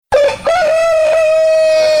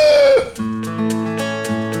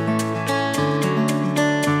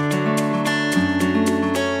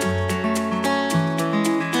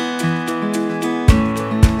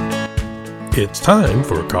time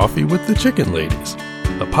for Coffee with the Chicken Ladies,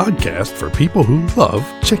 a podcast for people who love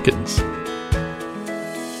chickens.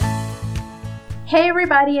 Hey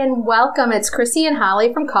everybody and welcome. It's Chrissy and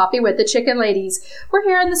Holly from Coffee with the Chicken Ladies. We're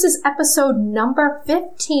here and this is episode number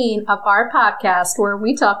 15 of our podcast where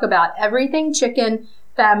we talk about everything chicken,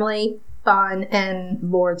 family, fun, and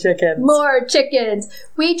more chickens. More chickens.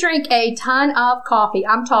 We drink a ton of coffee.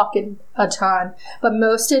 I'm talking a ton. But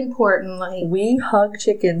most importantly, we hug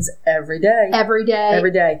chickens every day. Every day.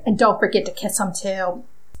 Every day. And don't forget to kiss them too.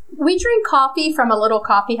 We drink coffee from a little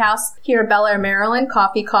coffee house here in Bel Air, Maryland.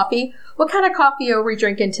 Coffee. What kind of coffee are we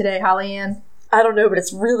drinking today, Holly Ann? I don't know, but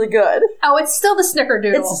it's really good. Oh, it's still the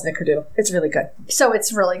Snickerdoodle. It's a Snickerdoodle. It's really good. So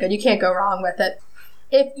it's really good. You can't go wrong with it.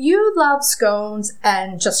 If you love scones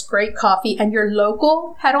and just great coffee and you're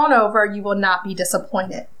local, head on over. You will not be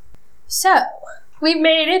disappointed. So, we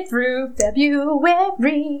made it through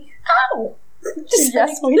February. Oh!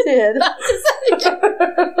 Yes, we did.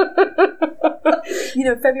 You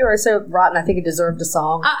know, February is so rotten, I think it deserved a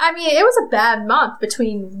song. I mean, it was a bad month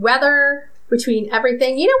between weather, between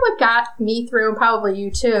everything. You know what got me through, and probably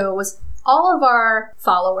you too, was all of our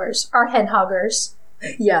followers, our head huggers.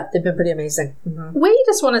 Yeah, they've been pretty amazing. Mm-hmm. We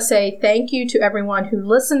just want to say thank you to everyone who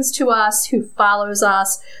listens to us, who follows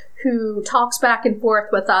us, who talks back and forth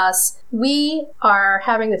with us. We are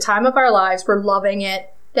having the time of our lives. We're loving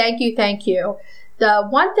it. Thank you, thank you. The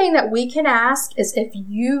one thing that we can ask is if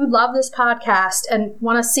you love this podcast and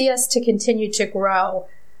want to see us to continue to grow,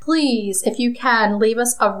 please, if you can, leave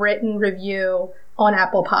us a written review on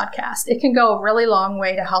Apple Podcast. It can go a really long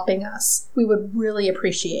way to helping us. We would really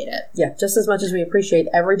appreciate it. Yeah, just as much as we appreciate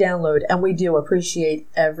every download, and we do appreciate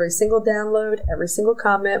every single download, every single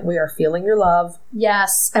comment. We are feeling your love.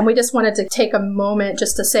 Yes, and we just wanted to take a moment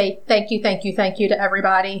just to say thank you to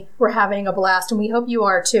everybody. We're having a blast, and we hope you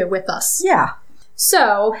are too with us. Yeah.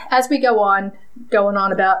 So, as we going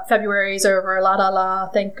on about February's over,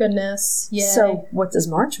 thank goodness. Yay. So, what does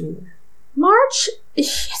March mean? March,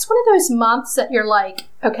 it's one of those months that you're like,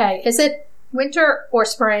 okay, is it winter or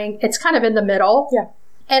spring? It's kind of in the middle. Yeah.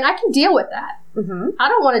 And I can deal with that. Mm-hmm. I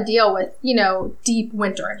don't want to deal with, deep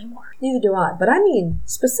winter anymore. Neither do I. But I mean,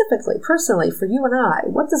 specifically, personally, for you and I,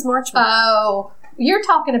 what does March mean? Oh, you're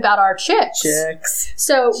talking about our chicks.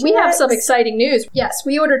 So we have some exciting news. Yes,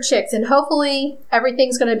 we ordered chicks, and hopefully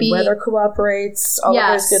everything's going to be... Weather cooperates, all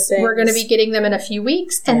of those good things. We're going to be getting them in a few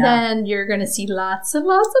weeks, and then you're going to see lots and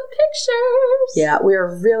lots of pictures. Yeah, we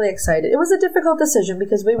are really excited. It was a difficult decision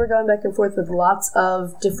because we were going back and forth with lots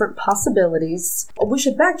of different possibilities. We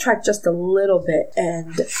should backtrack just a little bit,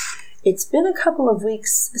 and it's been a couple of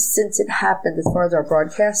weeks since it happened as far as our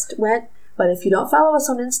broadcast went. But if you don't follow us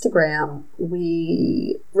on Instagram,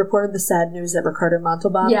 we reported the sad news that Ricardo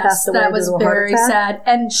Montalban passed away. Yes, that was very sad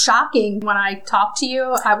and shocking. When I talked to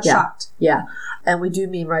you, I was shocked. Yeah, and we do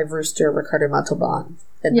mean Rye Rooster, Ricardo Montalban,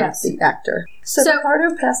 and not the actor. So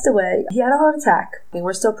Ricardo passed away. He had a heart attack. I mean,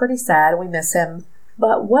 we're still pretty sad, and we miss him.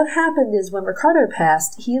 But what happened is when Ricardo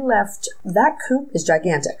passed, he left... That coop is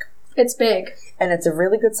gigantic. It's big. And it's a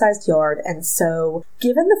really good-sized yard. And so,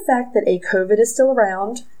 given the fact that COVID is still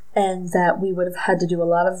around... and that we would have had to do a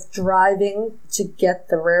lot of driving to get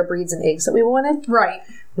the rare breeds and eggs that we wanted. Right.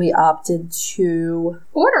 We opted to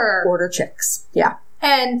order chicks. Yeah.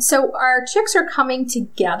 And so our chicks are coming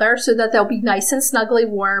together so that they'll be nice and snugly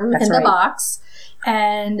warm in the box.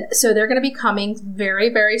 And so they're going to be coming very,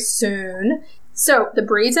 very soon. So the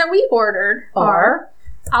breeds that we ordered are,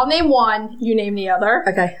 I'll name one, you name the other.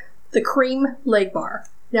 Okay. The Cream Leg Bar.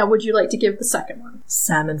 Now, would you like to give the second one?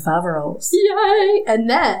 Salmon Faverolles. Yay! And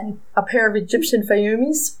then... a pair of Egyptian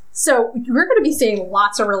Fayoumis. So, we're going to be seeing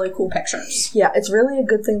lots of really cool pictures. Yeah, it's really a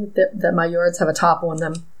good thing that my yards have a top on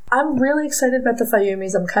them. I'm really excited about the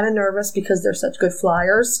Fayoumis. I'm kind of nervous because they're such good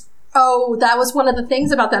flyers. Oh, that was one of the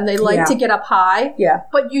things about them. They like to get up high. Yeah.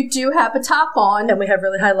 But you do have a top on. And we have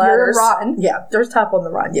really high ladders. You're run. Yeah, there's top on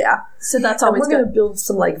the run, yeah. So that's always good. We're going to build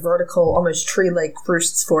some vertical, almost tree-like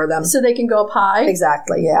roosts for them. So they can go up high?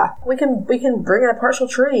 Exactly, yeah. We can bring in a partial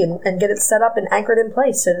tree and get it set up and anchored in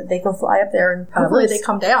place so that they can fly up there and hopefully they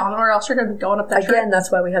come down, or else you're going to be going up that tree. Again,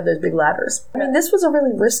 that's why we have those big ladders. I mean, this was a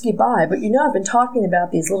really risky buy, but I've been talking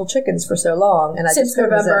about these little chickens for so long, and since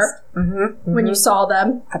November, when you saw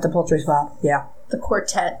them at the poultry swap, yeah. The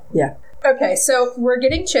quartet. Yeah. Okay, so we're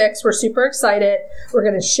getting chicks. We're super excited. We're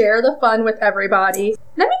going to share the fun with everybody.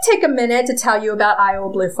 Let me take a minute to tell you about Iowa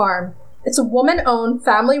Blue Farm. It's a woman-owned,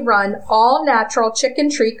 family-run, all-natural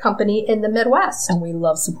chicken treat company in the Midwest. And we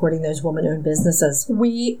love supporting those woman-owned businesses.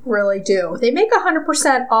 We really do. They make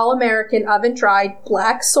 100% all-American oven-dried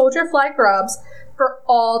black soldier fly grubs for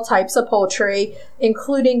all types of poultry,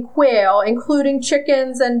 including quail, including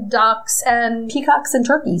chickens and ducks and Peacocks and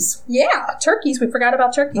turkeys. yeah, turkeys. We forgot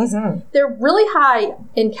about turkeys. Mm-hmm. They're really high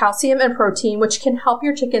in calcium and protein, which can help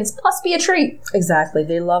your chickens, plus be a treat. Exactly.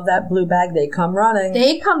 They love that blue bag. They come running.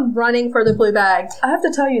 They come running for the blue bag. I have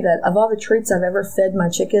to tell you that of all the treats I've ever fed my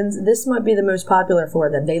chickens, this might be the most popular for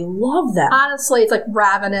them. They love that. Honestly, it's like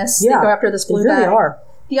ravenous. Yeah, they go after this blue they really bag. are.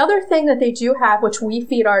 The other thing that they do have, which we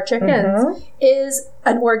feed our chickens, is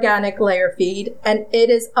an organic layer feed, and it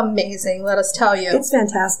is amazing, let us tell you. It's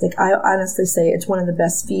fantastic. I honestly say it's one of the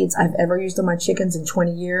best feeds I've ever used on my chickens in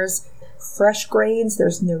 20 years. Fresh grains,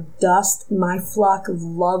 there's no dust. My flock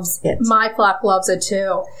loves it. My flock loves it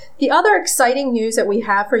too. The other exciting news that we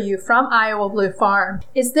have for you from Iowa Blue Farm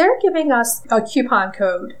is they're giving us a coupon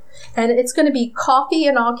code. And it's going to be coffee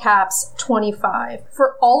in all caps 25.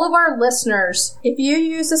 For all of our listeners, if you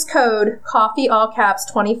use this code coffee all caps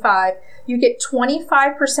 25, you get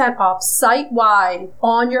 25% off site-wide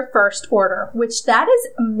on your first order, which that is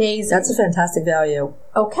amazing. That's a fantastic value.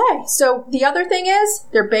 Okay, so the other thing is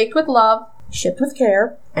they're baked with love. Shipped with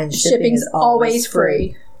care. And Shipping is always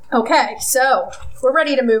free. Okay, so we're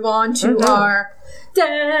ready to move on to our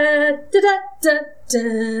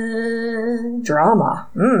drama.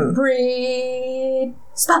 Breed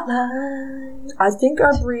Spotlight. I think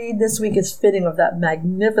our breed this week is fitting of that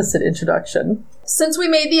magnificent introduction. Since we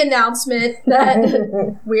made the announcement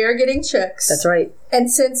that we're getting chicks. That's right.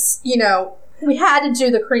 And since, you know, we had to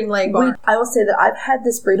do the cream leg bar. I will say that I've had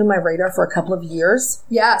this breed on my radar for a couple of years.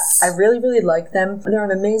 Yes. I really, really like them. They're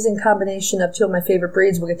an amazing combination of two of my favorite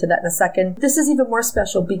breeds. We'll get to that in a second. This is even more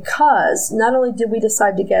special because not only did we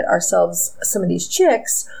decide to get ourselves some of these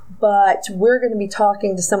chicks, but we're going to be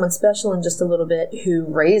talking to someone special in just a little bit who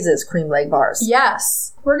raises cream leg bars. Yes.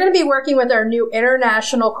 We're going to be working with our new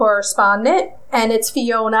international correspondent, and it's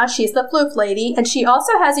Fiona. She's the Floof Lady, and she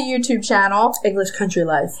also has a YouTube channel. English Country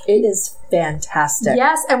Life. It is fantastic.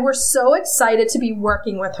 Yes, and we're so excited to be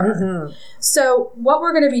working with her. So what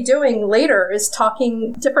we're going to be doing later is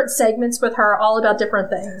talking different segments with her all about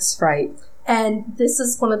different things. Right. And this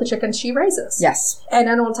is one of the chickens she raises. Yes. And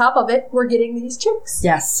then on top of it, we're getting these chicks.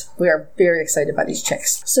 Yes, we are very excited about these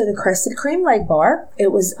chicks. So the Crested Cream Leg Bar,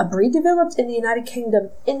 it was a breed developed in the United Kingdom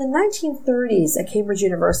in the 1930s at Cambridge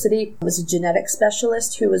University. It was a genetic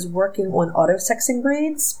specialist who was working on auto-sexing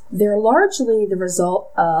breeds. They're largely the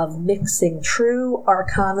result of mixing true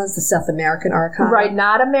Araucanas, the South American Araucana. Right,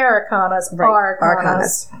 not Americanas, Right,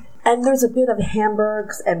 Araucanas. And there's a bit of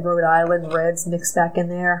Hamburgs and Rhode Island Reds mixed back in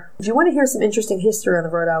there. If you want to hear some interesting history on the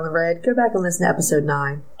Rhode Island Red, go back and listen to episode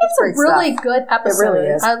 9. It's a really good episode. It really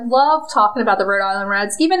is. I love talking about the Rhode Island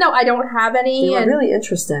Reds, even though I don't have any. They were really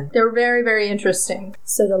interesting. They're very, very interesting.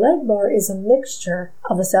 So the leg bar is a mixture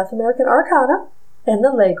of the South American Araucana and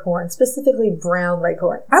the Leghorn, specifically brown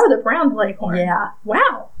Leghorn. Oh, the brown Leghorn. Yeah.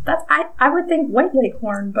 Wow. That's I would think white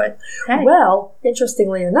Leghorn, but hey. Well,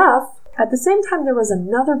 interestingly enough, at the same time, there was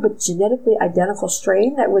another but genetically identical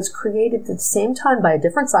strain that was created at the same time by a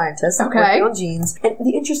different scientist working on genes. And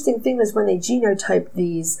the interesting thing is when they genotyped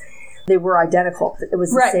these, they were identical. It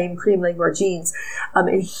was the same cream leg bar genes.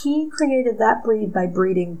 And he created that breed by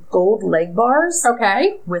breeding gold leg bars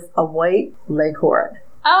with a white Leghorn.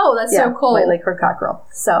 Oh, that's so cool. White Leghorn cockerel.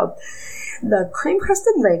 So the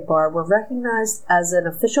cream-crested leg bar were recognized as an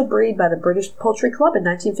official breed by the British Poultry Club in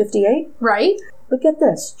 1958. Right. But get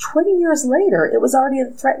this, 20 years later, it was already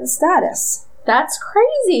in threatened status. That's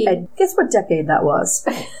crazy. And guess what decade that was?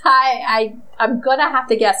 I'm going to have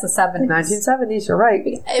to guess the 70s. 1970s, you're right.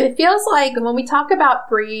 It feels like when we talk about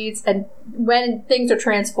breeds and when things are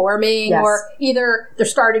transforming or either they're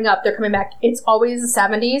starting up, they're coming back, it's always the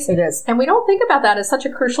 70s. It is. And we don't think about that as such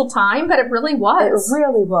a crucial time, but it really was. It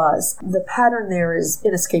really was. The pattern there is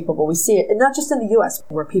inescapable. We see it, and not just in the U.S.,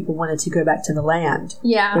 where people wanted to go back to the land.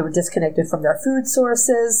 Yeah. They were disconnected from their food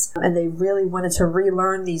sources, and they really wanted to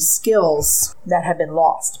relearn these skills that had been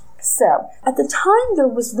lost. So, at the time, there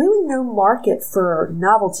was really no market for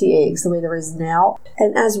novelty eggs the way there is now.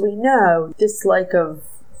 And as we know, dislike of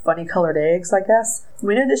funny colored eggs, I guess.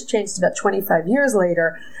 We know this changed about 25 years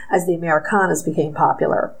later as the Americanas became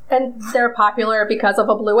popular. And they're popular because of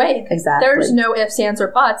a blue egg. Exactly. There's no ifs, ands, or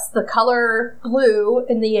buts. The color blue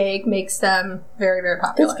in the egg makes them very, very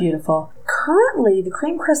popular. It's beautiful. Currently, the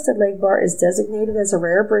cream-crested leg bar is designated as a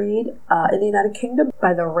rare breed in the United Kingdom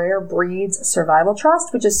by the Rare Breeds Survival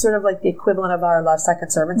Trust, which is sort of like the equivalent of our Livestock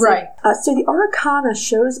Conservancy. Right. So the Araucana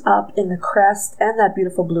shows up in the crest and that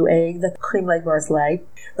beautiful blue egg that cream leg bars lay.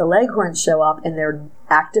 The Leghorns show up in their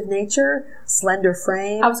active nature, slender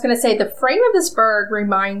frame. I was going to say, the frame of this bird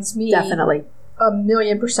reminds me definitely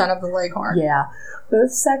 1,000,000% of the Leghorn. Yeah.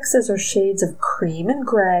 Both sexes are shades of cream and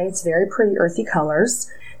gray. It's very pretty earthy colors.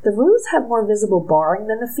 The roos have more visible barring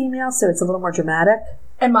than the female, so it's a little more dramatic.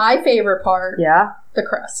 And my favorite part, Yeah. the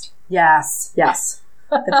crest. Yes.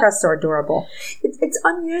 The crests are adorable. It's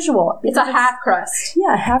unusual. It's a half crest.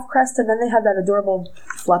 Yeah, half crest, and then they have that adorable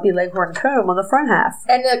floppy Leghorn comb on the front half.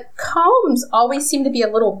 And the combs always seem to be a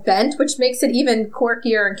little bent, which makes it even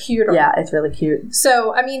quirkier and cuter. Yeah, it's really cute.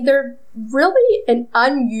 So, I mean, they're really an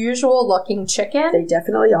unusual looking chicken. They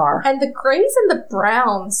definitely are. And the grays and the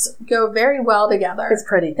browns go very well together. It's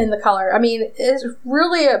pretty. In the color. I mean, it's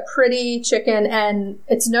really a pretty chicken, and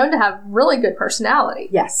it's known to have really good personality.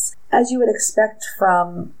 Yes. As you would expect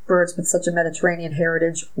from birds with such a Mediterranean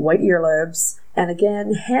heritage, white earlobes. And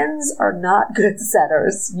again, hens are not good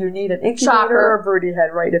setters. You need an incubator Shocker. or a broody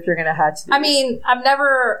hen, right, if you're going to hatch these. I mean, I've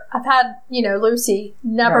had, Lucy,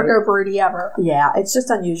 never Right. go broody ever. Yeah, it's just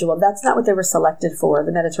unusual. That's not what they were selected for,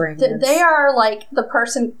 the Mediterraneans. They are like the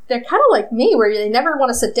person, they're kind of like me, where they never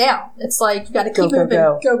want to sit down. It's like, you got to keep moving.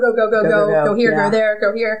 Go. Go here, Yeah. go there,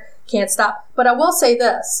 go here. Can't stop. But I will say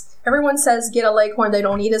this. Everyone says get a Leghorn, they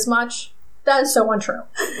don't eat as much. That is so untrue.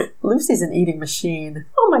 Lucy's an eating machine.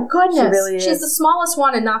 Oh my goodness. She really is. She's the smallest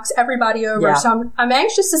one and knocks everybody over. Yeah. So I'm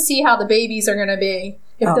anxious to see how the babies are going to be.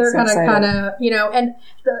 If Oh, they're so going to excited. kind of, and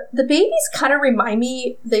the babies kind of remind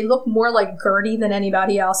me, they look more like Gertie than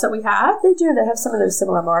anybody else that we have. They do. They have some of those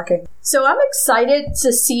similar markings. So I'm excited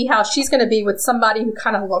to see how she's going to be with somebody who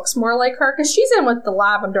kind of looks more like her, because she's in with the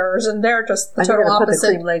lavenders and they're just the And you're total going to put the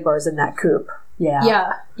opposite. cream leg bars in that coop.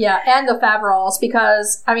 Yeah. Yeah, and the Faverolles,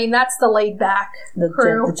 because, I mean, that's the laid back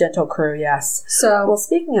crew. The gentle crew, yes. So, Well,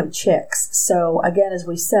 speaking of chicks, so again, as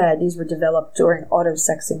we said, these were developed during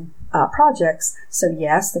auto-sexing projects. So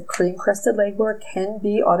yes, the cream-crested leghorn can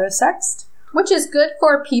be auto-sexed. which is good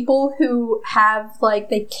for people who have, like,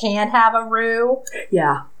 they can have a roux.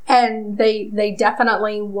 Yeah. And they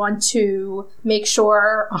definitely want to make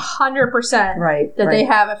sure 100% Right. that they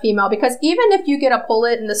have a female. Because even if you get a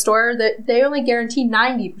pullet in the store, that they only guarantee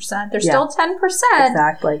 90%. There's still 10%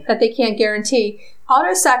 Exactly. that they can't guarantee.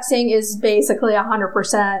 Auto-sexing is basically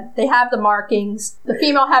 100%. They have the markings. The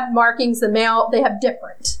female have markings. The male, they have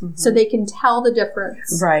different. So they can tell the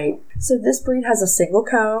difference. Right. So this breed has a single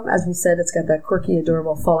comb. As we said, it's got that quirky,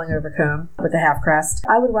 adorable falling over comb with the half crest.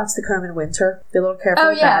 I would watch the comb in winter. Be a little careful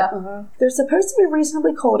with that. They're supposed to be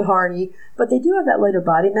reasonably cold hardy, but they do have that lighter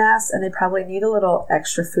body mass, and they probably need a little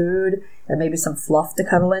extra food and maybe some fluff to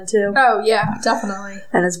cuddle into. Oh, yeah, definitely.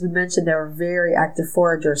 And as we mentioned, they're very active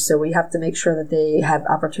foragers, so we have to make sure that they have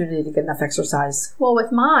opportunity to get enough exercise. Well,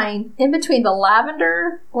 with mine, in between the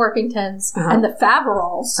lavender Orpingtons and the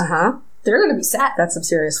Faverolles, they're going to be set. That's some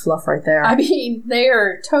serious fluff right there. I mean, they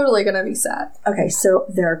are totally going to be set. Okay, so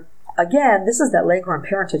they're, again, this is that Leghorn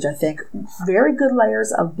parentage, I think. Very good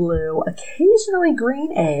layers of blue, occasionally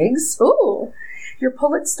green eggs. Ooh. Your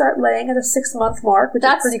pullets start laying at a 6-month mark, which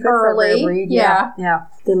That's is pretty good early. for a rare breed. Yeah.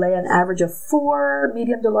 They lay an average of 4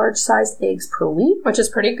 medium to large sized eggs per week. Which is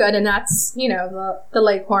pretty good, and that's, the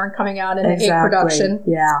Leghorn coming out in the egg production.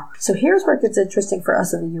 Yeah. So here's where it gets interesting for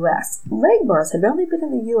us in the U.S. Leg bars have only been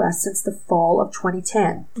in the U.S. since the fall of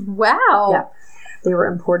 2010. Wow. Yeah. They were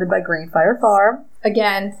imported by Greenfire Farm.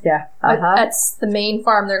 Again, Yeah. that's the main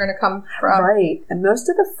farm they're going to come from. Right. And most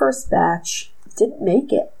of the first batch didn't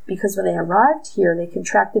make it because when they arrived here, they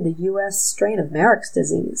contracted the U.S. strain of Marek's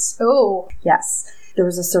disease. Oh. Yes. There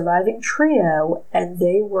was a surviving trio, and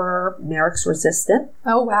they were Marek's resistant,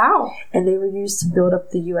 Oh, wow. and they were used to build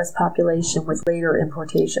up the U.S. population with later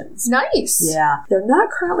importations. Nice. Yeah. They're not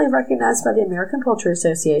currently recognized by the American Poultry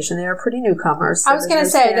Association. They are pretty newcomers. So I was going to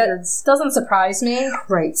there's no say, standards. that doesn't surprise me.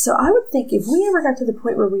 Right. So I would think if we ever got to the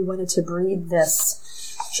point where we wanted to breed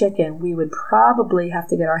this chicken, we would probably have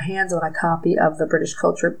to get our hands on a copy of the British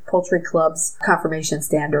Poultry Club's confirmation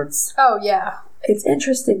standards. Oh, yeah. It's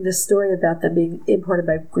interesting, this story about them being imported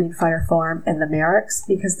by Greenfire Farm and the Mareks,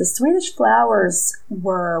 because the Swedish Flowers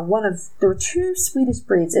were there were 2 Swedish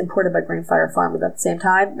breeds imported by Greenfire Farm at the same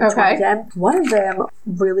time in 2010. One of them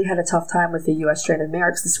really had a tough time with the U.S. strain of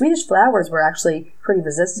Mareks. The Swedish Flowers were actually pretty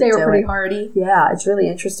resistant to it. They were pretty hardy. Yeah, it's really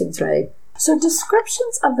interesting to me. So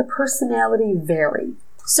descriptions of the personality vary.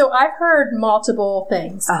 So I've heard multiple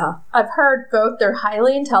things. I've heard both they're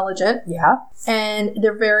highly intelligent. Yeah. And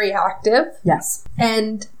they're very active. Yes.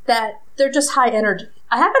 And that they're just high energy.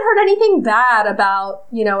 I haven't heard anything bad about,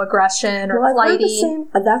 aggression or I've heard flighty. the same.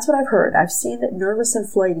 That's what I've heard. I've seen that nervous and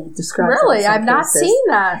flighty described. Really? I've not seen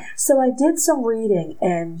that. So I did some reading,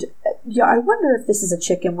 and I wonder if this is a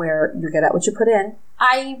chicken where you get out what you put in.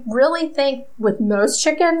 I really think with most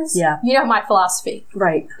chickens, you know my philosophy.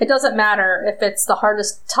 Right. It doesn't matter if it's the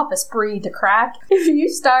hardest, toughest breed to crack. If you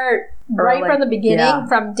start right from the beginning,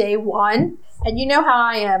 from day one, and you know how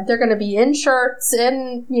I am, they're going to be in shirts,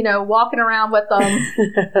 walking around with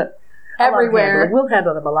them everywhere. We'll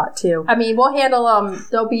handle them a lot too. I mean, we'll handle them.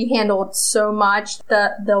 They'll be handled so much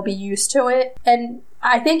that they'll be used to it. And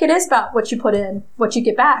I think it is about what you put in, what you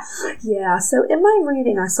get back. Yeah. So in my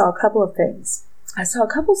reading, I saw a couple of things. I saw a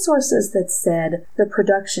couple sources that said the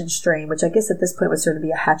production strain, which I guess at this point would sort of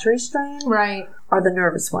be a hatchery strain, right, are the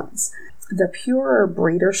nervous ones. The purer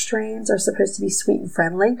breeder strains are supposed to be sweet and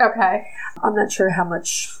friendly. Okay. I'm not sure how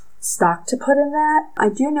much stock to put in that. I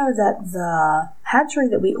do know that the hatchery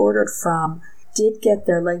that we ordered from did get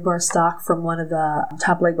their leg bar stock from one of the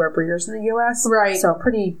top leg bar breeders in the U.S. Right. So I'm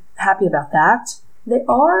pretty happy about that. They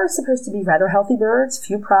are supposed to be rather healthy birds,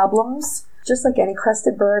 few problems. Just like any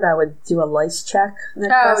crested bird, I would do a lice check.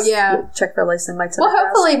 Check for lice and mites. Well,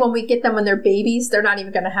 hopefully when we get them when they're babies, they're not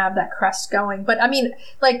even going to have that crest going. But I mean,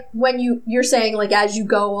 like when you're saying like as you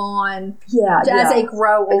go on, as they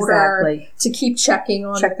grow older, to keep checking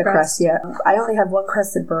on the crest. Yeah, I only have one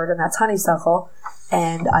crested bird, and that's honeysuckle.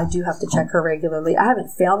 And I do have to check her regularly. I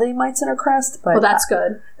haven't found any mites in her crest, but that's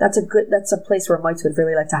good. That's a place where mites would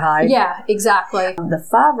really like to hide. Yeah, exactly. The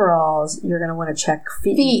Faverolles, you're going to want to check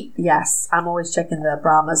feet. Yes, I'm always checking the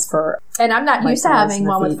Brahmas for. And I'm not used to having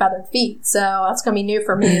one with feathered feet, so that's going to be new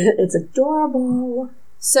for me. It's adorable.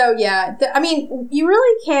 So yeah, you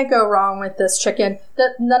really can't go wrong with this chicken.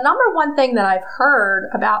 The number one thing that I've heard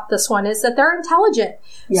about this one is that they're intelligent.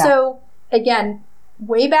 Yeah. So again,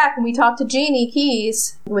 way back when we talked to Jeannie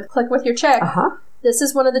Keys with Click With Your Chick, this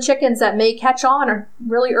is one of the chickens that may catch on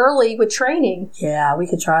really early with training. Yeah, we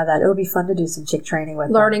could try that. It would be fun to do some chick training with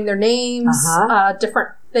learning their names, different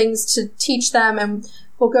things to teach them, and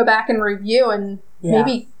we'll go back and review and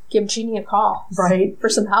maybe give Jeannie a call for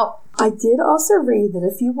some help. I did also read that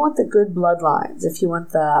if you want the good bloodlines, if you want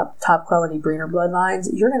the top quality breeder bloodlines,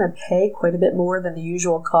 you're going to pay quite a bit more than the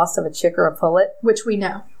usual cost of a chick or a pullet. Which we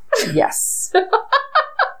know. Yes.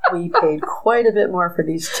 We paid quite a bit more for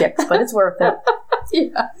these chicks, but it's worth it.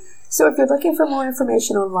 Yeah. So if you're looking for more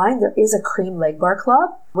information online, there is a Cream Leg Bar Club.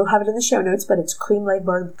 We'll have it in the show notes, but it's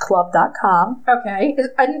creamlegbarclub.com. Okay.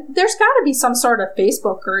 And there's got to be some sort of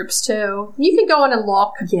Facebook groups, too. You can go in and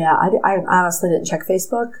look. Yeah, I honestly didn't check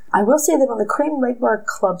Facebook. I will say that on the Cream Leg Bar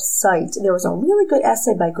Club site, there was a really good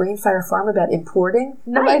essay by Greenfire Farm about importing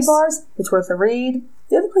the leg bars. It's worth a read.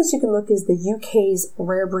 The other place you can look is the UK's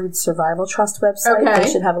Rare Breed Survival Trust website. Okay.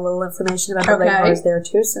 They should have a little information about the leg bars there,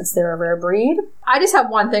 too, since they're a rare breed. I just have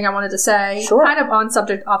one thing I wanted to say, kind of on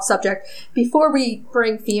subject, off subject. Before we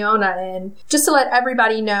bring Fiona in, just to let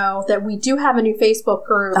everybody know that we do have a new Facebook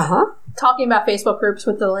group talking about Facebook groups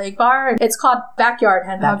with the leg bar. It's called Backyard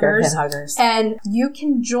Hen Huggers. And you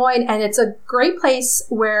can join, and it's a great place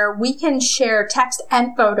where we can share text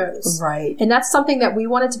and photos. Right. And that's something that we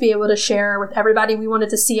wanted to be able to share with everybody. We wanted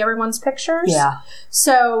to see everyone's pictures. Yeah.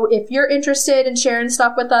 So if you're interested in sharing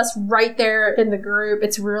stuff with us right there in the group,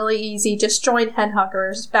 it's really easy. Just join Hen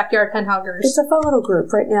Huggers, Backyard Hen Huggers. It's a fun little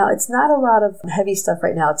group right now. It's not a lot of heavy stuff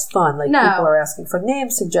right now. It's fun. People are asking for name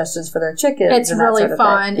suggestions for their chickens. It's really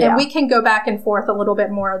fun. And we can go back and forth a little bit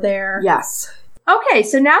more there. Yes. Okay,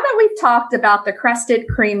 so now that we've talked about the crested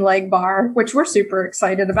cream leg bar, which we're super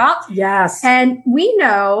excited about. Yes. And we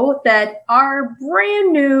know that our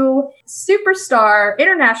brand new superstar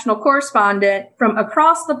international correspondent from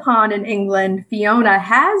across the pond in England, Fiona,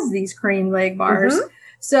 has these cream leg bars. Mm-hmm.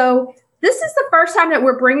 So this is the first time that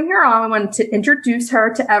we're bringing her on. We wanted to introduce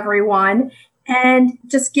her to everyone and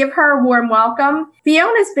just give her a warm welcome.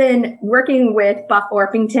 Fiona's been working with Buck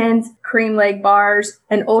Orpington's cream leg bars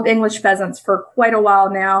and Old English pheasants for quite a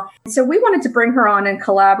while now. So we wanted to bring her on and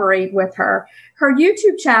collaborate with her. Her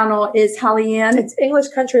YouTube channel is Holly-Ann. It's English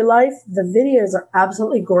Country Life. The videos are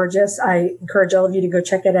absolutely gorgeous. I encourage all of you to go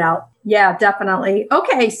check it out. Yeah, definitely.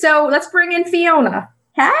 Okay, so let's bring in Fiona.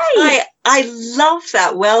 Hey! I love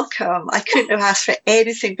that welcome. I couldn't have asked for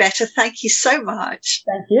anything better. Thank you so much.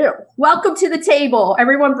 Thank you. Welcome to the table.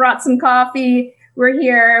 Everyone brought some coffee. We're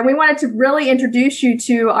here, and we wanted to really introduce you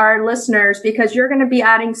to our listeners because you're going to be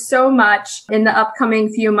adding so much in the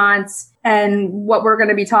upcoming few months and what we're going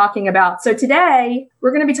to be talking about. So today,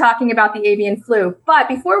 we're going to be talking about the avian flu. But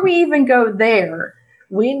before we even go there,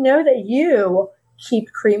 we know that you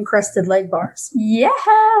keep cream-crested leg bars.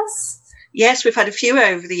 Yes. Yes, we've had a few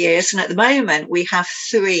over the years, and at the moment we have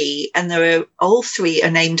 3, and all 3 are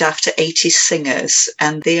named after 80s singers,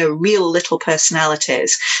 and they are real little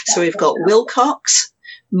personalities. So we've got Wilcox,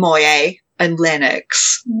 Moye, and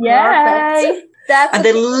Lennox. Yay! And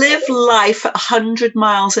they live life at 100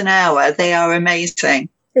 miles an hour. They are amazing.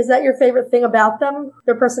 Is that your favorite thing about them,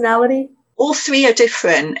 their personality? All 3 are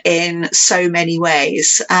different in so many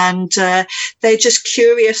ways, and they're just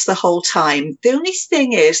curious the whole time. The only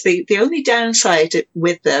thing is, the only downside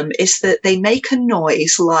with them is that they make a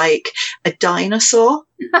noise like a dinosaur.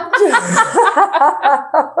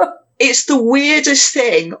 It's the weirdest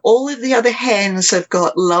thing. All of the other hens have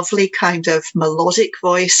got lovely kind of melodic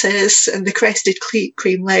voices, and the crested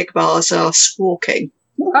cream leg bars are squawking.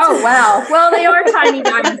 Oh, wow. Well, they are tiny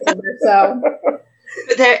dinosaurs, so...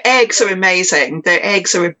 But their eggs are amazing. Their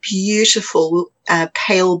eggs are a beautiful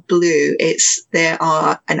pale blue. They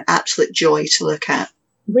are an absolute joy to look at.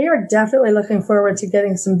 We are definitely looking forward to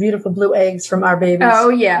getting some beautiful blue eggs from our babies. Oh,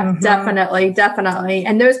 yeah, definitely.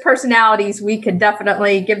 And those personalities, we could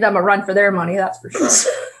definitely give them a run for their money, that's for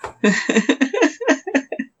sure.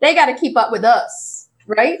 They got to keep up with us,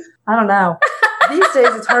 right? I don't know. These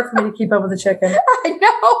days, it's hard for me to keep up with a chicken. I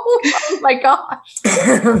know. Oh, my gosh.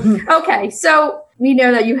 Okay, so we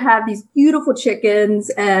know that you have these beautiful chickens,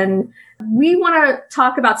 and we want to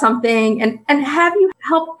talk about something and have you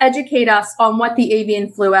help educate us on what the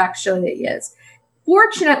avian flu actually is.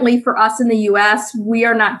 Fortunately for us in the U.S., we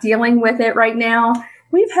are not dealing with it right now.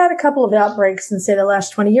 We've had a couple of outbreaks in, say, the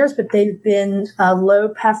last 20 years, but they've been low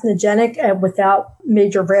pathogenic and without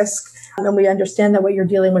major risk. And we understand that what you're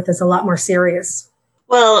dealing with is a lot more serious.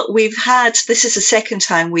 Well, this is the second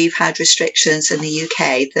time we've had restrictions in the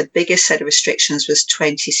UK. The biggest set of restrictions was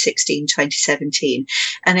 2016, 2017.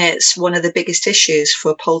 And it's one of the biggest issues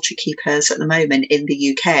for poultry keepers at the moment in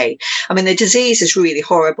the UK. I mean, the disease is really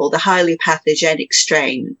horrible. The highly pathogenic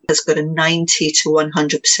strain has got a 90 to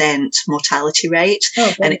 100% mortality rate,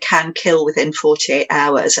 and it can kill within 48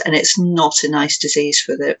 hours. And it's not a nice disease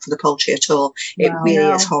for the poultry at all. It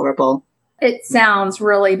really is horrible. It sounds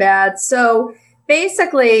really bad. So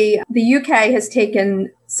basically, the UK has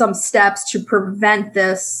taken some steps to prevent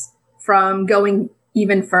this from going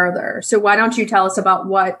even further. So why don't you tell us about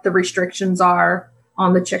what the restrictions are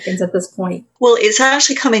on the chickens at this point? Well, it's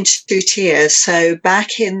actually come in 2 tiers. So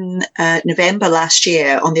back in November last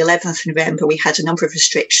year, on the 11th of November, we had a number of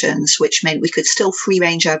restrictions, which meant we could still free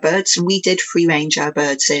range our birds. And we did free range our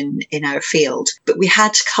birds in our field. But we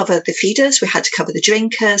had to cover the feeders. We had to cover the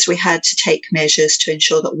drinkers. We had to take measures to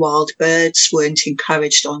ensure that wild birds weren't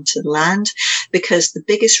encouraged onto the land, because the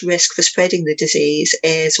biggest risk for spreading the disease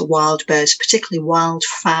is wild birds, particularly wild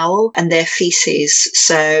fowl and their feces.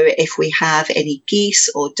 So if we have any geese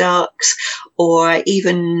or ducks, or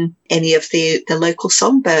even any of the local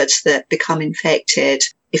songbirds that become infected,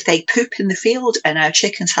 if they poop in the field and our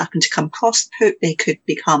chickens happen to come across the poop, they could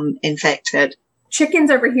become infected.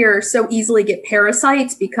 Chickens over here so easily get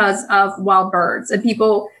parasites because of wild birds. And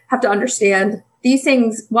people have to understand these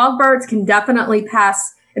things. Wild birds can definitely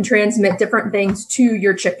pass and transmit different things to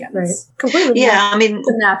your chickens. Right. Completely. Yeah, I mean, it's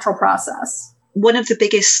a natural process. One of the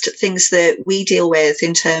biggest things that we deal with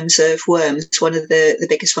in terms of worms, one of the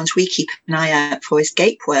biggest ones we keep an eye out for is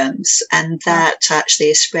gape worms. And that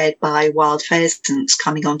actually is spread by wild pheasants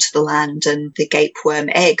coming onto the land, and the gape worm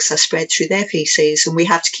eggs are spread through their feces. And we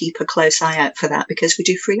have to keep a close eye out for that because we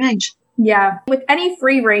do free range. Yeah. With any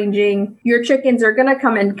free ranging, your chickens are going to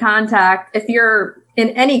come in contact, if you're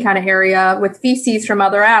in any kind of area, with feces from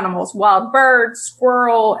other animals, wild birds,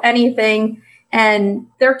 squirrel, anything. And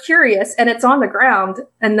they're curious, and it's on the ground,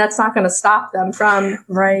 and that's not going to stop them from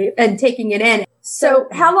and taking it in. So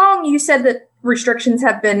how long, you said that restrictions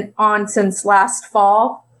have been on since last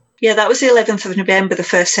fall? Yeah, that was the 11th of November, the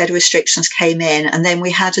first set of restrictions came in, and then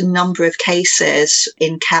we had a number of cases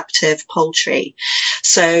in captive poultry.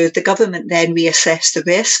 So the government then reassessed the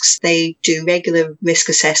risks. They do regular risk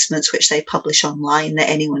assessments, which they publish online that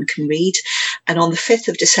anyone can read. And on the 5th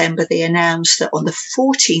of December, they announced that on the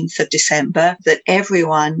 14th of December, that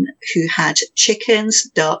everyone who had chickens,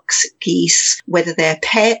 ducks, geese, whether they're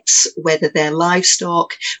pets, whether they're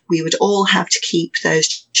livestock, we would all have to keep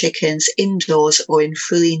those chickens indoors or in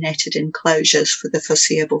fully netted enclosures for the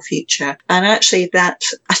foreseeable future. And actually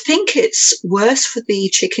I think it's worse for the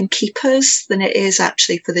chicken keepers than it is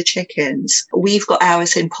actually for the chickens. We've got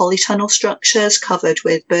ours in polytunnel structures covered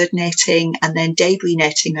with bird netting and then debris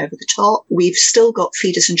netting over the top. We've still got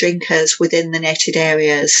feeders and drinkers within the netted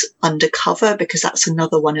areas under cover because that's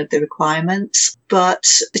another one of the requirements. But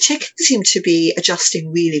the chickens seem to be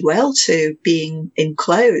adjusting really well to being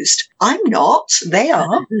enclosed. I'm not. They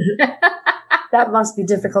are. That must be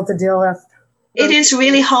difficult to deal with. It is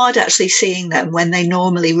really hard actually seeing them when they're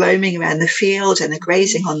normally roaming around the field and they're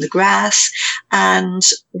grazing on the grass. And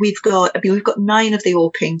we've got 9 of the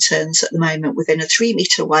Orpingtons at the moment within a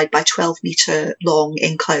 3-metre wide by 12-metre long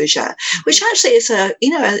enclosure, which actually is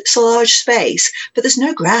it's a large space, but there's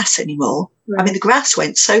no grass anymore. Right. I mean, the grass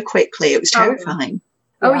went so quickly, it was terrifying.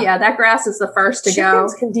 Oh, yeah, that grass is the first to go.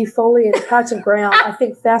 Chickens can defoliate a patch of ground, I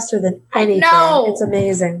think, faster than anything. It's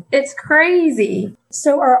amazing. It's crazy.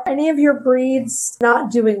 So are any of your breeds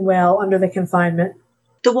not doing well under the confinement?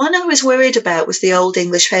 The one I was worried about was the Old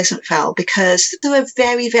English pheasant fowl because they're a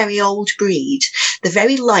very, very old breed. They're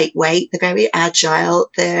very lightweight. They're very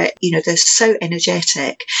agile. They're so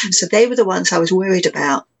energetic. Mm-hmm. So they were the ones I was worried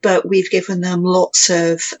about. But we've given them lots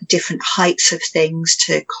of different heights of things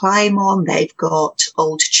to climb on. They've got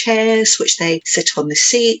old chairs, which they sit on the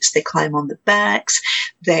seats. They climb on the backs.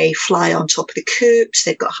 They fly on top of the coops.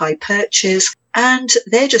 They've got high perches. And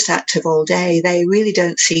they're just active all day. They really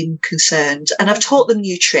don't seem concerned. And I've taught them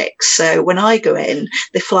new tricks. So when I go in,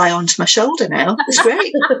 they fly onto my shoulder now. It's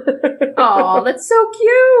great. Oh, that's so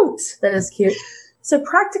cute. That is cute. So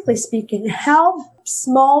practically speaking, how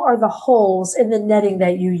small are the holes in the netting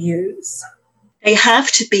that you use? They have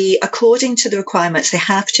to be, according to the requirements, they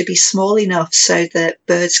have to be small enough so that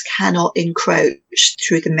birds cannot encroach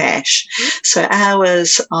through the mesh. So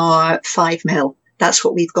ours are 5 mil. That's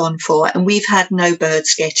what we've gone for. And we've had no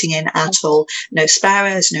birds getting in at all. No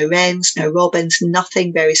sparrows, no wrens, no robins,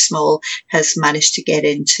 nothing very small has managed to get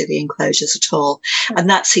into the enclosures at all. And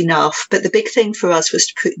that's enough. But the big thing for us was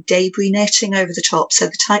to put debris netting over the top. So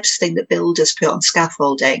the types of thing that builders put on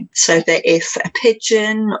scaffolding, so that if a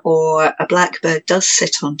pigeon or a blackbird does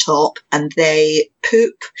sit on top and they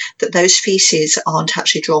poop, that those feces aren't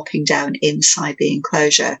actually dropping down inside the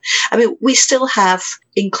enclosure. I mean, we still have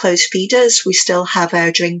enclosed feeders. We still have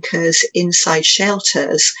our drinkers inside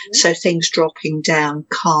shelters. So things dropping down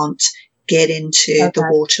can't get into the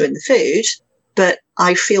water and the food. But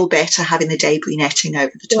I feel better having the debris netting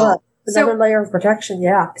over the top. Another layer of protection,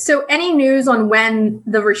 So any news on when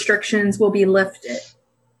the restrictions will be lifted?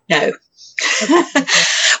 No.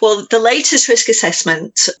 Well, the latest risk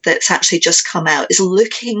assessment that's actually just come out is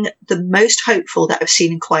looking the most hopeful that I've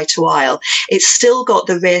seen in quite a while. It's still got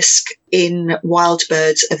the risk in wild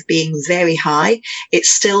birds of being very high. It's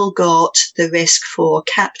still got the risk for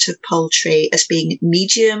captive poultry as being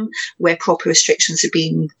medium, where proper restrictions are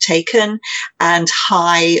being taken, and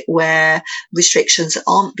high, where restrictions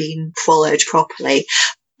aren't being followed properly.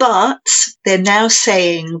 But they're now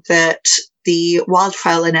saying that the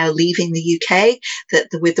wildfowl are now leaving the UK, that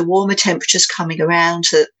with the warmer temperatures coming around,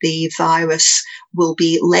 that the virus will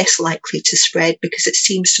be less likely to spread because it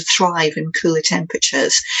seems to thrive in cooler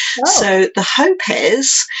temperatures. So the hope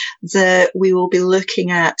is that we will be looking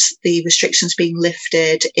at the restrictions being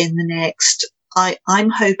lifted in the next, I'm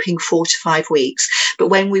hoping 4 to 5 weeks. But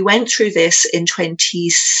when we went through this in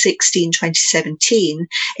 2016, 2017,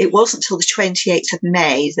 it wasn't until the 28th of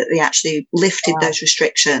May that they actually lifted those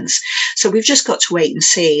restrictions. So we've just got to wait and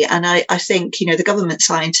see. And I think, the government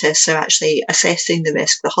scientists are actually assessing the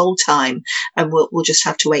risk the whole time, and we'll just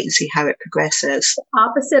have to wait and see how it progresses.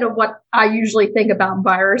 Opposite of what I usually think about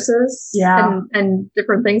viruses and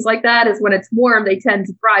different things like that is when it's warm, they tend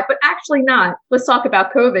to thrive, but actually not. Let's talk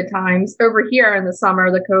about COVID times. Over here in the summer,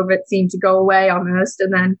 the COVID seemed to go away almost.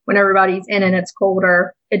 And then when everybody's in and it's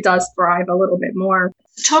colder, it does thrive a little bit more.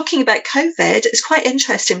 Talking about COVID, it's quite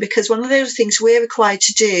interesting because one of those things we're required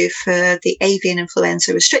to do for the avian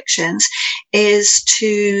influenza restrictions is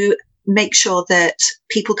to make sure that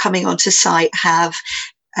people coming onto site have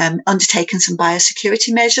undertaken some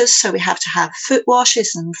biosecurity measures. So we have to have foot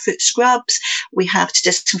washes and foot scrubs. We have to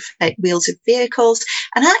disinfect wheels of vehicles.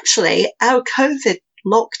 And actually, our COVID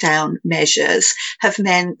lockdown measures have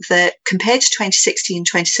meant that compared to 2016,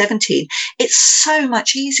 2017, it's so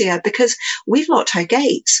much easier because we've locked our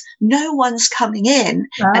gates. No one's coming in.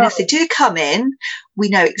 And if they do come in, we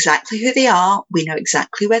know exactly who they are. We know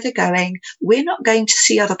exactly where they're going. We're not going to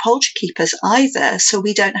see other poultry keepers either. So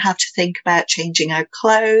we don't have to think about changing our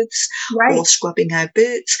clothes or scrubbing our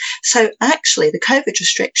boots. So actually the COVID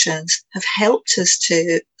restrictions have helped us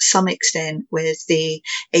to some extent with the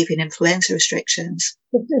avian influenza restrictions.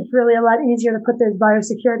 it's really a lot easier to put those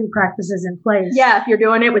biosecurity practices in place. Yeah, if you're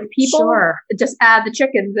doing it with people, Sure. just add the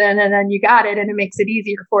chickens in and then you got it, and it makes it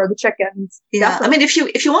easier for the chickens. Yeah, Definitely. I mean,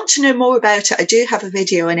 if you want to know more about it, I do have a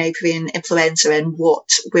video on avian influenza and what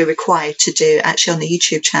we're required to do actually on the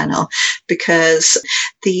YouTube channel, because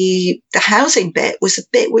the housing bit was a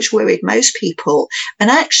bit which worried most people. And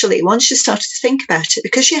actually, once you started to think about it,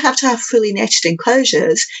 because you have to have fully netted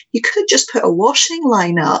enclosures, you could just put a washing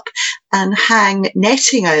line up and hang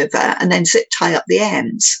netting over and then zip tie up the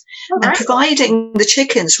ends. All And right. providing the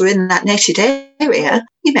chickens were in that netted area,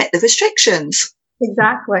 you met the restrictions.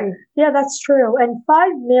 Exactly. Yeah, that's true. And 5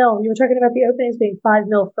 mil, you were talking about the openings being 5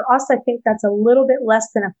 mil. For us, I think that's a little bit less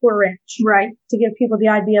than a 4-inch. Right. To give people the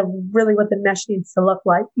idea of really what the mesh needs to look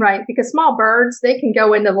like. Right. Because small birds, they can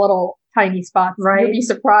go into little tiny spots. Right. You'll be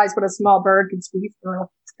surprised what a small bird can squeeze through.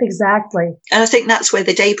 Exactly. And I think that's where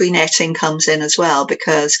the debris netting comes in as well,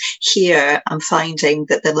 because here I'm finding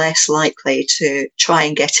that they're less likely to try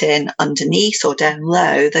and get in underneath or down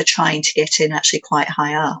low. They're trying to get in actually quite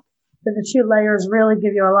high up. So the 2 layers really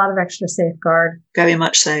give you a lot of extra safeguard. Very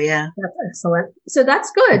much so, yeah. That's excellent. So that's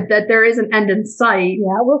good that there is an end in sight.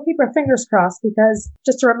 Yeah, we'll keep our fingers crossed, because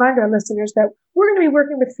just to remind our listeners that we're going to be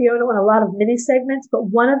working with Fiona on a lot of mini segments, but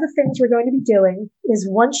one of the things we're going to be doing is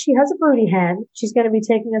once she has a broody hen, she's going to be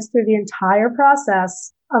taking us through the entire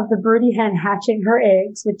process of the broody hen hatching her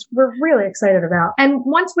eggs, which we're really excited about. And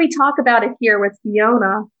once we talk about it here with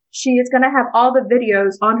Fiona, she is going to have all the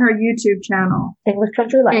videos on her YouTube channel, English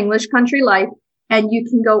Country Life. English Country Life, and you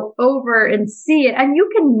can go over and see it, and you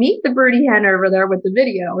can meet the broody hen over there with the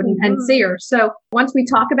video and see her. So once we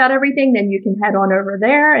talk about everything, then you can head on over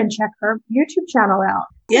there and check her YouTube channel out.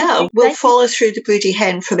 Yeah, we'll follow through the broody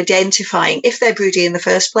hen from identifying if they're broody in the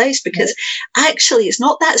first place, because actually it's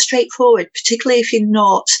not that straightforward, particularly if you're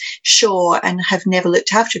not sure and have never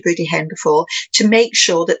looked after a broody hen before, to make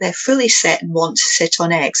sure that they're fully set and want to sit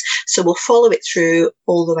on eggs. So we'll follow it through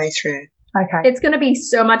all the way through. Okay. It's going to be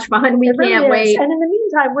so much fun. We It really can't is. wait. And in the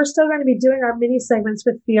meantime, we're still going to be doing our mini segments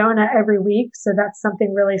with Fiona every week. So that's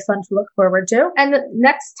something really fun to look forward to. And the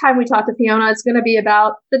next time we talk to Fiona, it's going to be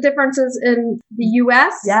about the differences in the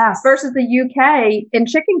U.S. Yes. versus the U.K. in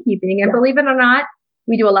chicken keeping. And Yeah. believe it or not,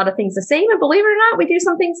 we do a lot of things the same. And believe it or not, we do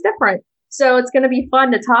some things different. So it's going to be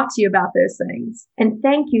fun to talk to you about those things. And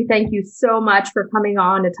thank you so much for coming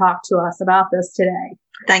on to talk to us about this today.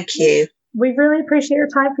 Thank you. We really appreciate your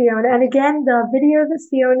time, Fiona. And again, the video that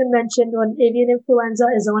Fiona mentioned on avian influenza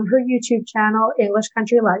is on her YouTube channel, English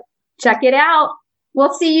Country Life. Check it out.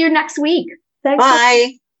 We'll see you next week. Thanks.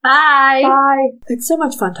 Bye. Bye. Bye. It's so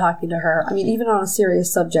much fun talking to her. I mean, even on a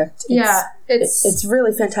serious subject. It's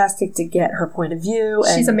really fantastic to get her point of view.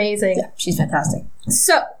 She's and, amazing. Yeah, she's fantastic.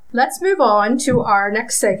 So let's move on to our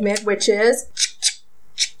next segment, which is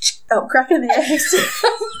Oh, cracking the eggs.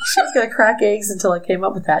 She was going to crack eggs until I came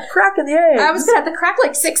up with that. Cracking the eggs. I was going to have to crack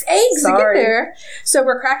like 6 eggs to get there. So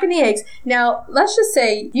we're cracking the eggs. Now, let's just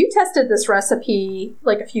say you tested this recipe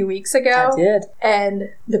like a few weeks ago. I did.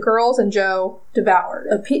 And the girls and Joe devoured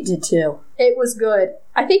it. Oh, Pete did too. It was good.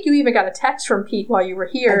 I think you even got a text from Pete while you were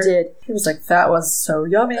here. I did. He was like, that was so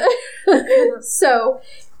yummy. So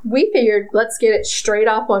we figured let's get it straight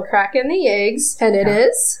up on cracking the eggs. And it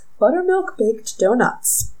is... Buttermilk baked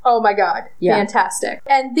donuts. Oh my God. Yeah. Fantastic.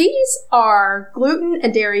 And these are gluten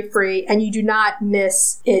and dairy free, and you do not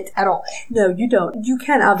miss it at all. No, you don't. You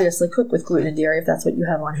can obviously cook with gluten and dairy if that's what you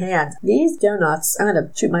have on hand. These donuts, I'm going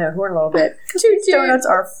to shoot my own horn a little bit. These donuts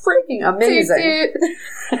are freaking amazing.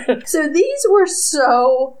 So these were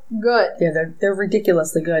so good. Yeah, they're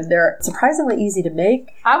ridiculously good. They're surprisingly easy to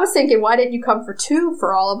make. I was thinking, why didn't you come for 2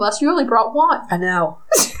 for all of us? You only brought 1. I know.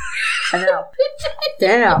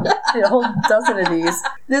 Damn. A whole dozen of these.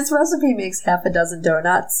 This recipe makes half a dozen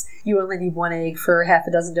donuts. You only need 1 egg for half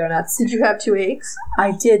a dozen donuts. Did you have 2 eggs?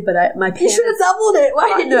 I did, but my pan... You should have doubled it.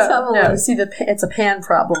 Why didn't you double No, it? see, it's a pan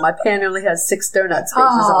problem. My pan only has 6 donut spaces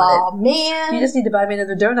on Oh, man. it. You just need to buy me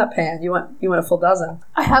another donut pan. You want a full dozen?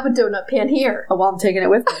 I have a donut pan here. Oh, well, I'm taking it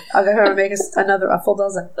with me. I'll go home and make a full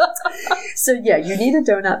dozen. So, yeah, you need a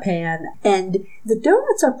donut pan. And the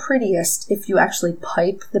donuts are prettiest if you actually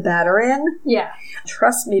pipe the batter in. Yeah.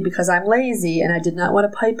 Trust me, because I'm lazy and I did not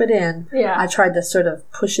want to pipe it in. Yeah. I tried to sort of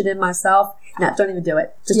push it in myself. No, don't even do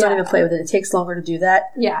it. Just don't even play with it. It takes longer to do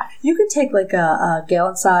that. Yeah. You can take like a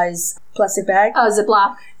gallon size plastic bag.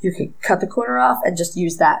 Ziploc. You can cut the corner off and just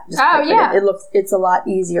use that. Just Oh, pipe it in. yeah. It's a lot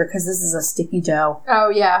easier because this is a sticky dough. Oh,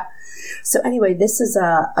 yeah. So anyway, this is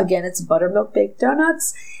again, it's buttermilk baked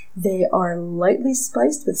donuts. They are lightly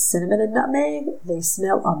spiced with cinnamon and nutmeg. They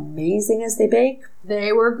smell amazing as they bake.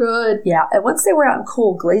 They were good. Yeah, and once they were out and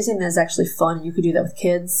cool, glazing is actually fun. You could do that with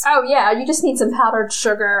kids. Oh, yeah. You just need some powdered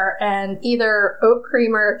sugar and either oat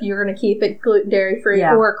creamer if you're going to keep it gluten dairy-free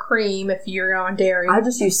or cream if you're on dairy. I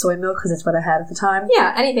just used soy milk because that's what I had at the time.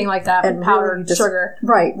 Yeah, anything like that And with powdered really just, sugar.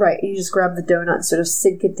 Right. You just grab the donut and sort of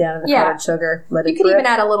sink it down in the powdered sugar. Let it You could drip. even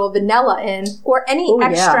add a little vanilla in or any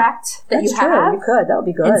extract that That's you have. True. You could. That would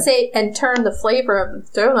be good. And turn the flavor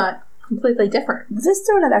of the donut completely different. This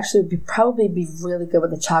donut actually would probably be really good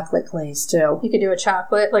with a chocolate glaze too. You could do a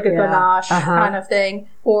chocolate, like a ganache kind of thing.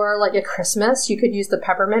 Or like at Christmas, you could use the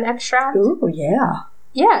peppermint extract. Ooh, yeah.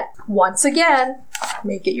 Yeah. Once again,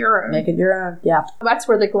 make it your own. Make it your own, yeah. That's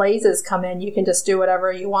where the glazes come in. You can just do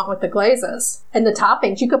whatever you want with the glazes. And the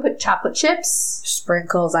toppings, you could put chocolate chips.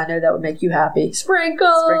 Sprinkles, I know that would make you happy.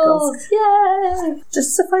 Sprinkles. Yay!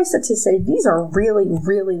 Just suffice it to say, these are really,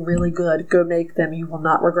 really, really good. Go make them. You will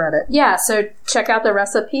not regret it. Yeah, so check out the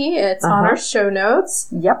recipe. It's on our show notes.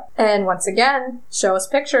 Yep. And once again, show us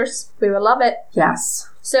pictures. We would love it. Yes.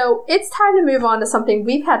 So it's time to move on to something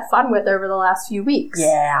we've had fun with over the last few weeks.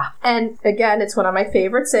 Yeah. And again, it's one of my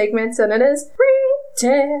favorite segments, and it is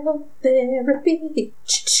Retail Therapy.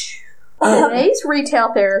 Today's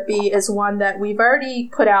Retail Therapy is one that we've already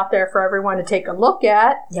put out there for everyone to take a look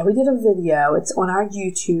at. Yeah, we did a video. It's on our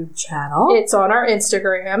YouTube channel. It's on our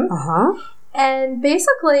Instagram. And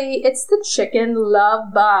basically, it's the Chicken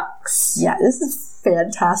Love Box. Yeah, this is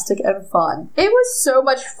fantastic and fun. It was so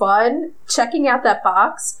much fun checking out that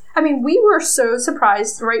box. I mean, we were so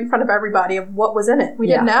surprised right in front of everybody of what was in it. We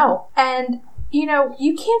didn't know. And, you know,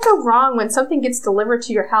 you can't go wrong when something gets delivered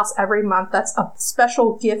to your house every month. That's a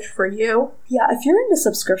special gift for you. Yeah, if you're into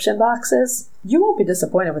subscription boxes, you won't be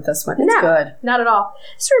disappointed with this one. It's good. Not at all.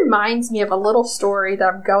 This reminds me of a little story that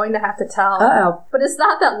I'm going to have to tell. Uh-oh. But it's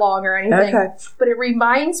not that long or anything. Okay. But it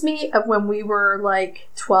reminds me of when we were like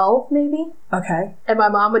 12 maybe. Okay. And my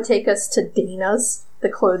mom would take us to Dana's, the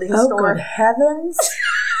clothing Oh, store. good heavens.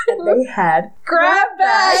 And they had grab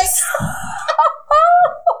bags.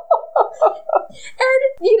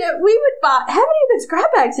 And, you know, we would buy, how many of those grab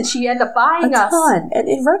bags did she end up buying us? A ton. And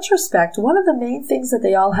in retrospect, one of the main things that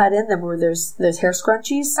they all had in them were those hair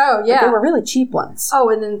scrunchies. Oh, yeah. But they were really cheap ones. Oh,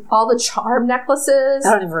 and then all the charm necklaces.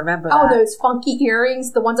 I don't even remember that. Oh, those funky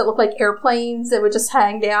earrings, the ones that look like airplanes that would just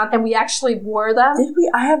hang down, and we actually wore them. Did we?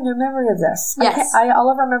 I have no memory of this. Yes. All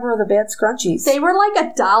I remember are the bad scrunchies. They were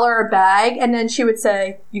like $1 a bag, and then she would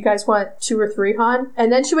say, "You guys want 2 or 3, hon?"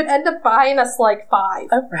 And then she would end up buying us like 5.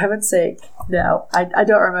 Oh, for heaven's sake. No, I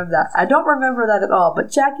don't remember that. I don't remember that at all.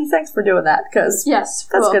 But Jackie, thanks for doing that, because yes,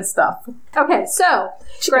 that's good stuff. Okay, so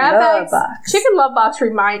grab bags. Chicken Love Box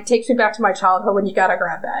takes me back to my childhood when you got a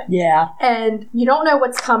grab bag. Yeah. And you don't know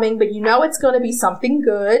what's coming, but you know it's going to be something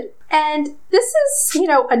good. And this is, you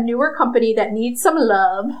know, a newer company that needs some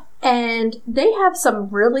love. And they have some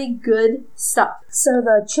really good stuff. So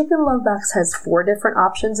the Chicken Love Box has 4 different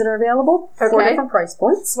options that are available. Okay. 4 different price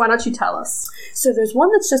points. Why don't you tell us? So there's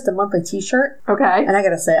one that's just a monthly t-shirt. Okay. And I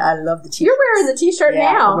gotta say, I love the t-shirt. You're wearing the t-shirt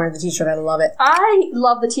now. I'm wearing the t-shirt. I love it. I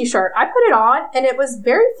love the t-shirt. I put it on, and it was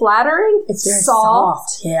very flattering. It's very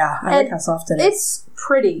soft. Yeah, I like how soft it is. It's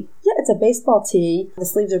pretty. Yeah, it's a baseball tee. The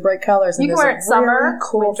sleeves are bright colors. And you can wear it summer, really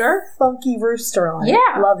cool, winter. Funky rooster on it.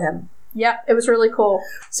 Yeah. Love him. Yep, it was really cool.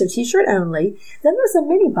 So t-shirt only. Then there's a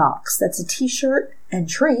mini box that's a t-shirt and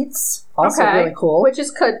treats. Also really cool. Which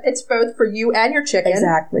is good. It's both for you and your chicken.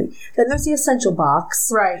 Exactly. Then there's the essential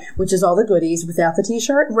box. Right. Which is all the goodies without the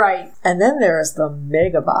t-shirt. Right. And then there's the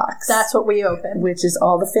mega box. That's what we opened. Which is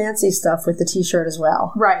all the fancy stuff with the t-shirt as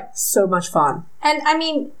well. Right. So much fun. And I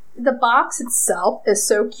mean, the box itself is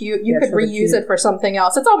so cute. You could really reuse it for something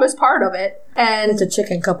else. It's almost part of it. And it's a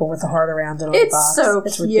chicken couple with a heart around it on the it's box. so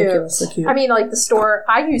It's cute. ridiculously cute. I mean, like the store,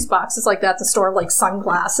 I use boxes like that to store like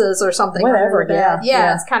sunglasses or something. Whatever, yeah,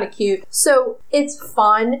 yeah. it's kind of cute. So it's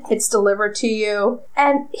fun. It's delivered to you.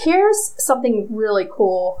 And here's something really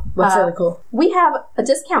cool. What's really cool? We have a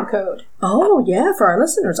discount code. Oh, yeah, for our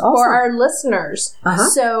listeners. Awesome. For our listeners. Uh-huh.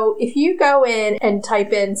 So if you go in and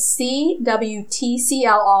type in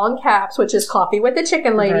CWTCL all in caps, which is Coffee with the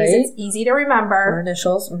Chicken Ladies, Right. It's easy to remember. Our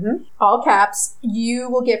initials. Mm-hmm. All caps, you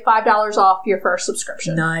will get $5 off your first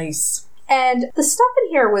subscription. Nice. And the stuff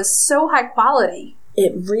in here was so high quality.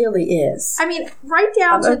 It really is. I mean, right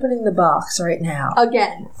down I'm to... opening the box right now.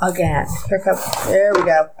 Again. There we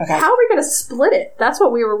go. Okay. How are we going to split it? That's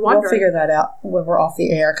what we were wondering. We'll figure that out when we're off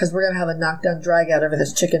the air, because we're going to have a knockdown drag out over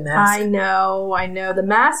this chicken mask. I know. The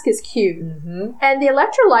mask is cute. Mm-hmm. And the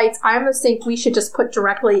electrolytes, I almost think we should just put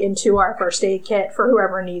directly into our first aid kit for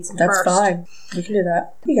whoever needs them first. That's fine. We can do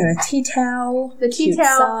that. We got a tea towel. The tea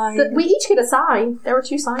towel. We each get a sign. There were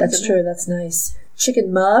 2 signs. That's true. That's nice.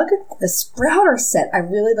 Chicken mug. The sprouter set. I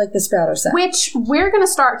really like the sprouter set. Which we're going to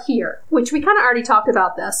start here, which we kind of already talked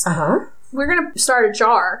about this. Uh-huh. We're going to start a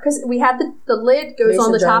jar because we had the lid goes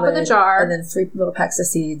on the top of the jar. And then 3 little packs of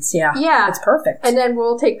seeds. Yeah. Yeah. It's perfect. And then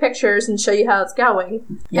we'll take pictures and show you how it's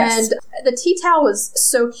going. Yes. And the tea towel was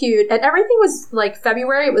so cute. And everything was like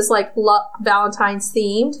February. It was like Valentine's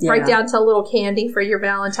themed. Yeah. Right down to a little candy for your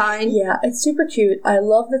Valentine. Yeah, it's super cute. I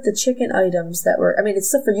love that the chicken items that were, it's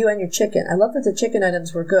stuff for you and your chicken. I love that the chicken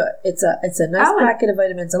items were good. It's a nice packet of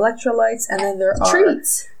vitamins, electrolytes, and then there are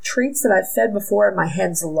treats that I've fed before and my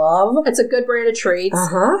hens love. It's a good brand of treats.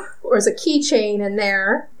 Uh-huh. There's a keychain in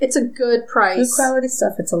there. It's a good price. Good quality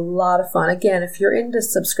stuff. It's a lot of fun. Again, if you're into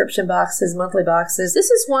subscription boxes, monthly boxes. This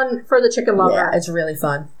is one for the chicken lover. Yeah, it's really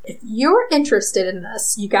fun. If you're interested in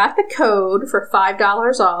this, you got the code for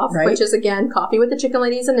 $5 off, which is, again, Coffee with the Chicken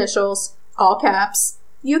Lady's initials, all caps.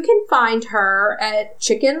 You can find her at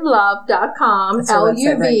chickenlove.com,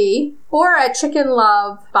 L-U-V, or at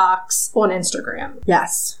chickenlovebox on Instagram.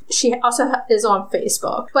 Yes. She also is on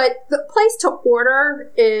Facebook. But the place to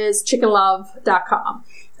order is chickenlove.com.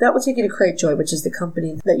 That will take you to Cratejoy, which is the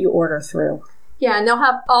company that you order through. Yeah, and they'll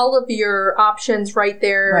have all of your options right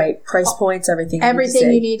there. Right. Price points, everything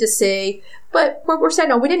you need to see. But we're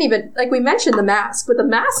saying, we didn't even, we mentioned the mask, but the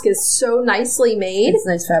mask is so nicely made. It's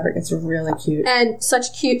nice fabric. It's really cute. And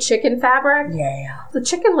such cute chicken fabric. Yeah. The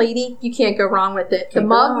Chicken Lady, you can't go wrong with it. The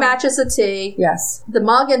mug matches the tea. Yes. The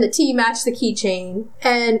mug and the tea match the keychain.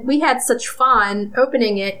 And we had such fun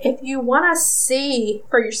opening it. If you want to see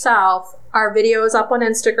for yourself, our video is up on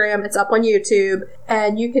Instagram. It's up on YouTube.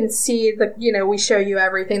 And you can see we show you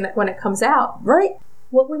everything when it comes out. Right.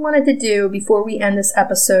 What we wanted to do before we end this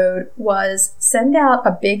episode was send out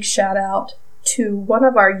a big shout out to one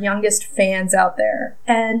of our youngest fans out there.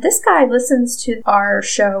 And this guy listens to our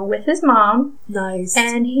show with his mom. Nice.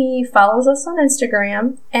 And he follows us on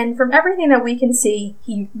Instagram. And from everything that we can see,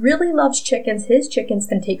 he really loves chickens, his chickens,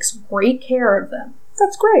 and takes great care of them.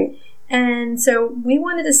 That's great. And so we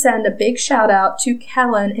wanted to send a big shout out to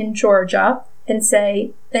Kellen in Georgia and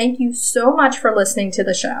say thank you so much for listening to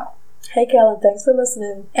the show. Hey, Kellen, thanks for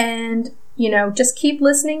listening. And, just keep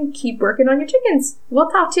listening, keep working on your chickens. We'll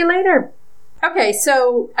talk to you later. Okay,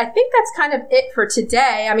 so I think that's kind of it for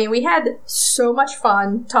today. We had so much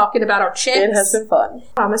fun talking about our chicks. It has been fun.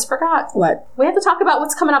 I almost forgot. What? We have to talk about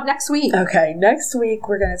what's coming up next week. Okay, next week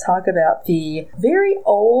we're going to talk about the very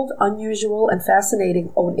old, unusual, and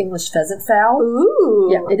fascinating Old English pheasant fowl. Ooh.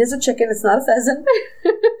 Yeah, it is a chicken. It's not a pheasant.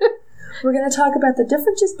 We're going to talk about the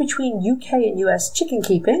differences between UK and US chicken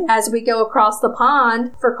keeping. As we go across the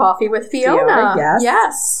pond for Coffee with Fiona.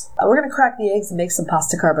 Yes. We're going to crack the eggs and make some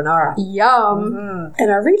pasta carbonara. Yum. Mm-hmm.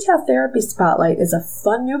 And our retail therapy spotlight is a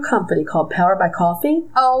fun new company called Powered by Coffee.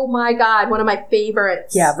 Oh my God, one of my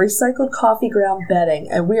favorites. Yeah, recycled coffee ground bedding.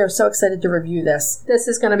 And we are so excited to review this. This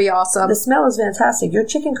is going to be awesome. The smell is fantastic. Your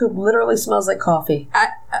chicken coop literally smells like coffee.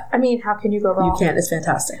 How can you go wrong? You can't. It's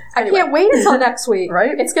fantastic. Anyway. I can't wait until next week.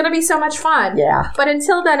 Right? It's going to be so much fun. Yeah. But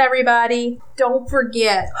until then, everybody, don't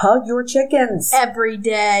forget. Hug your chickens. Every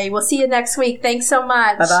day. We'll see you next week. Thanks so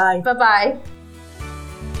much. Bye-bye. Bye-bye.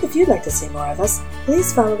 If you'd like to see more of us,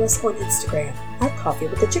 please follow us on Instagram at Coffee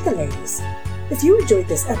with the Chicken Ladies. If you enjoyed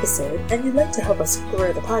this episode and you'd like to help us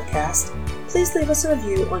grow the podcast, please leave us a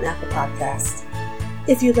review on Apple Podcasts.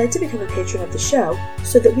 If you'd like to become a patron of the show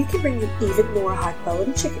so that we can bring you even more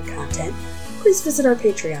high-quality chicken content, please visit our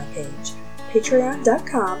Patreon page,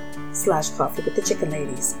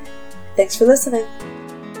 patreon.com/coffeewiththechickenladies. Thanks for listening.